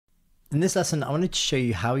In this lesson, I wanted to show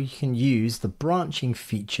you how you can use the branching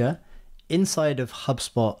feature inside of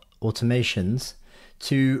Hubspot automations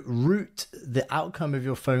to route the outcome of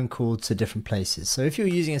your phone call to different places. So if you're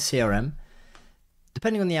using a CRM,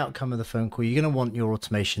 depending on the outcome of the phone call, you're going to want your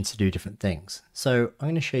automation to do different things. So I'm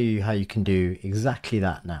going to show you how you can do exactly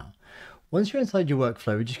that now. Once you're inside your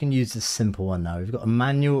workflow, we're just going to use this simple one now. We've got a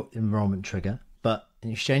manual enrollment trigger, but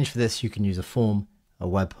in exchange for this, you can use a form, a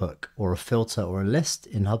webhook, or a filter or a list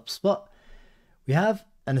in HubSpot. We have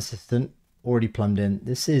an assistant already plumbed in.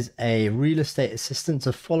 This is a real estate assistant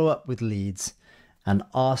to follow up with leads and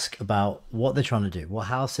ask about what they're trying to do, what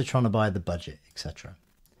house they're trying to buy, the budget, etc.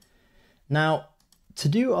 Now, to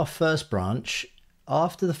do our first branch,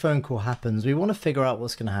 after the phone call happens, we want to figure out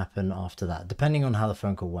what's going to happen after that, depending on how the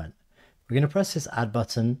phone call went. We're going to press this add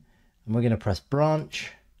button and we're going to press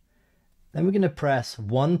branch. Then we're going to press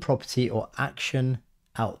one property or action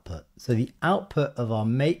output. So the output of our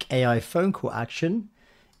make AI phone call action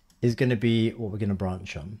is going to be what we're going to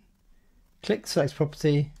branch on. Click select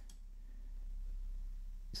property,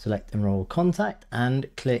 select enroll contact,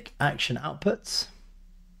 and click action outputs.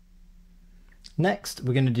 Next,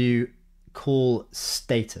 we're going to do call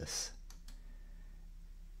status.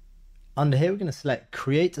 Under here, we're going to select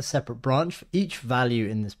create a separate branch for each value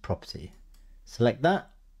in this property. Select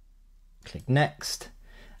that, click next.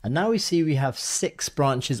 And now we see we have 6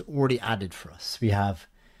 branches already added for us. We have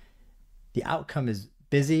the outcome is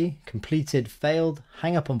busy, completed, failed,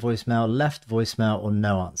 hang up on voicemail, left voicemail, or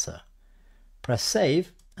no answer. Press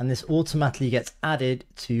save, and this automatically gets added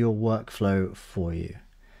to your workflow for you.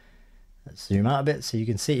 Let's zoom out a bit so you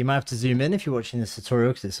can see. You might have to zoom in if you're watching this tutorial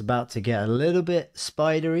because it's about to get a little bit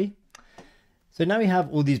spidery. So now we have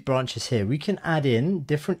all these branches here. We can add in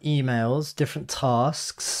different emails, different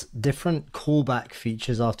tasks, different callback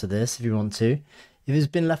features after this if you want to. If it's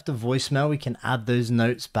been left a voicemail, we can add those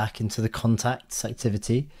notes back into the contacts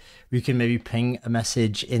activity. We can maybe ping a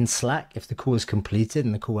message in Slack if the call is completed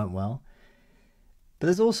and the call went well. But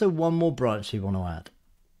there's also one more branch we want to add.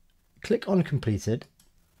 Click on completed,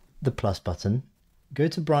 the plus button, go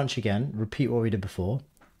to branch again, repeat what we did before,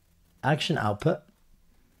 action output,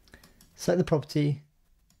 select the property,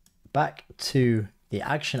 back to the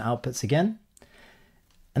action outputs again,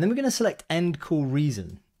 and then we're going to select end call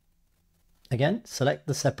reason. Again, select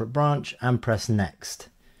the separate branch and press next.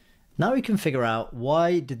 Now we can figure out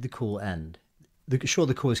why did the call end. Sure,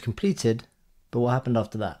 the call is completed, but what happened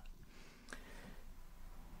after that?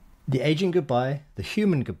 The agent goodbye, the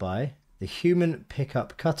human goodbye, the human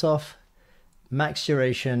pickup cutoff, max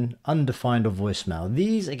duration, undefined, or voicemail.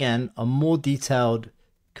 These again are more detailed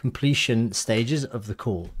completion stages of the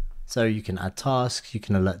call. So you can add tasks, you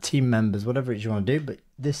can alert team members, whatever it is you want to do, but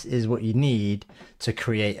this is what you need to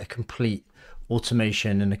create a complete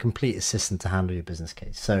automation and a complete assistant to handle your business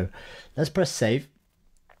case. So let's press save.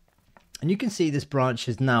 And you can see this branch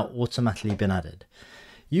has now automatically been added.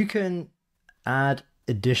 You can add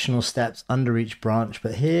additional steps under each branch,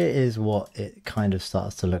 but here is what it kind of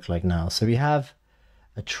starts to look like now. So we have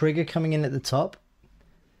a trigger coming in at the top,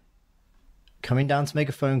 coming down to make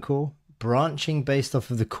a phone call, branching based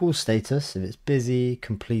off of the call status, if it's busy,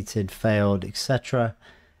 completed, failed, etc.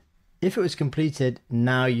 If it was completed,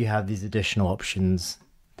 now you have these additional options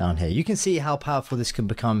down here. You can see how powerful this can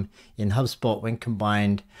become in HubSpot when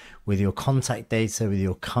combined with your contact data, with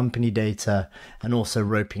your company data, and also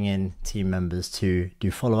roping in team members to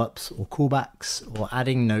do follow-ups or callbacks or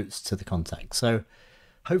adding notes to the contact. So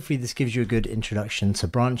hopefully this gives you a good introduction to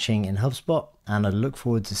branching in HubSpot, and I look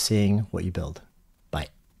forward to seeing what you build.